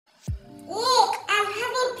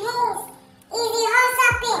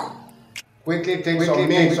Quickly take some milk,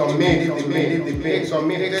 take some milk.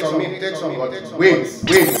 Wait.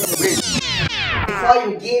 Before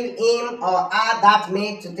you give him or her that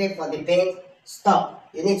milk to take for the pain, stop.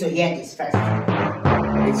 You need to hear this first.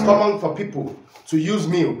 It's common for people to use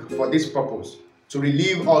milk for this purpose, to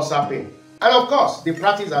relieve ulcer pain. And of course, they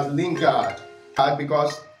practice as lingered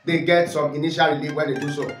because they get some initial relief when they do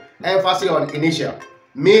so. Emphasis on initial.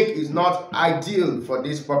 Milk is not ideal for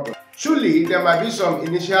this purpose. Surely, there might be some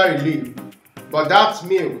initial relief, but that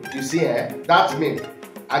milk, you see, that milk,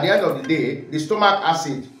 at the end of the day, the stomach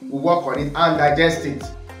acid will work on it and digest it.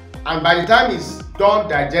 And by the time it's done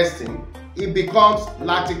digesting, it becomes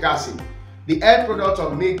lactic acid. The end product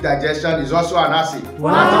of milk digestion is also an acid.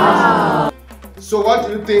 Wow! So what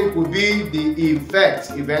do you think will be the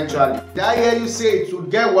effect eventually? Did I hear you say it will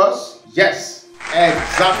get worse? Yes,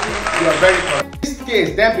 exactly. You are very correct. This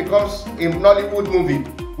case then becomes a Nollywood movie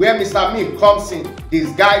where Mr. Milk comes in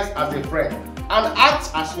disguised as a friend and acts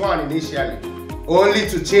as one initially, only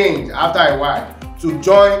to change after a while to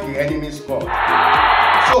join the enemy's cause.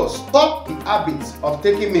 So stop the habit of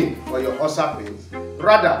taking milk for your ulcer pains.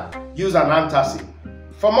 Rather, use an antacid.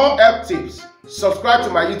 For more health tips, subscribe to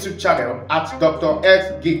my YouTube channel at Dr.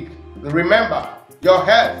 Health Geek. Remember, your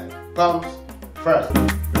health comes first.